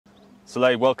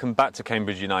Sullay, welcome back to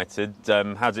Cambridge United.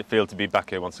 How does it feel to be back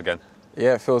here once again?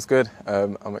 Yeah, it feels good.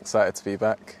 I'm excited to be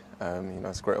back.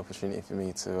 It's a great opportunity for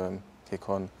me to kick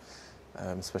on,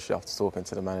 especially after talking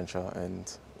to the manager and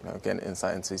getting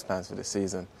insight into his plans for this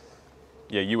season.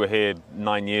 Yeah, you were here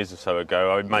 9 years or so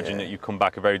ago. I imagine that you come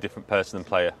back a very different person and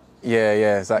player.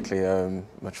 Yeah, exactly.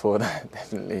 Matured,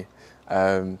 definitely.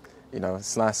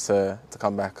 It's nice to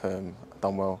come back.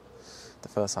 Done well the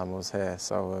first time I was here,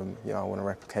 so I want to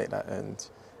replicate that and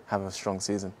have a strong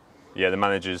season. Yeah, the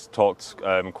manager's talked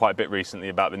quite a bit recently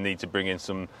about the need to bring in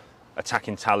some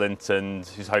attacking talent, and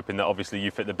he's hoping that obviously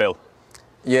you fit the bill.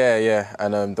 Yeah,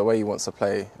 and the way he wants to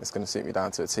play is going to suit me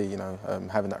down to a T.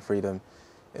 Having that freedom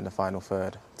in the final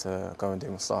third to go and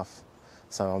do my stuff.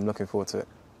 So I'm looking forward to it.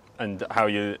 And how are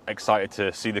you excited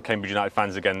to see the Cambridge United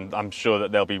fans again? I'm sure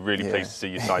that they'll be really pleased to see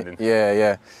you signed in.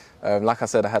 Yeah. Like I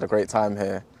said, I had a great time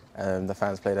here. The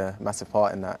fans played a massive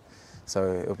part in that.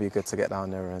 So it'll be good to get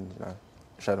down there and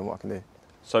show them what I can do.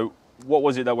 So what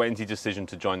was it that went into your decision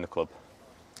to join the club?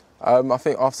 I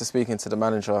think after speaking to the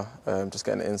manager, just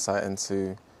getting insight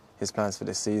into his plans for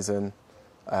this season,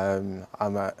 I'm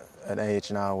at an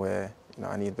age now where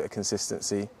I need a bit of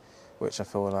consistency, which I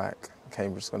feel like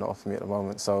Cambridge is going to offer me at the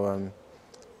moment. So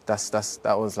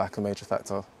that was like a major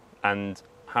factor. And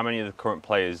how many of the current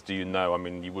players do you know? I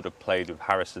mean, you would have played with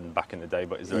Harrison back in the day,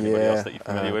 but is there anybody else that you're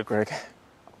familiar with?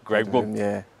 Greg. Well,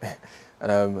 yeah.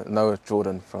 And Noah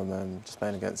Jordan from just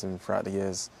playing against him throughout the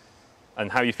years. And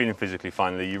how are you feeling physically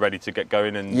finally? Are you ready to get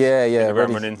going and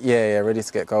ready running? Yeah, ready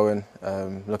to get going.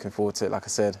 Looking forward to it, like I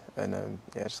said, and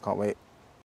just can't wait.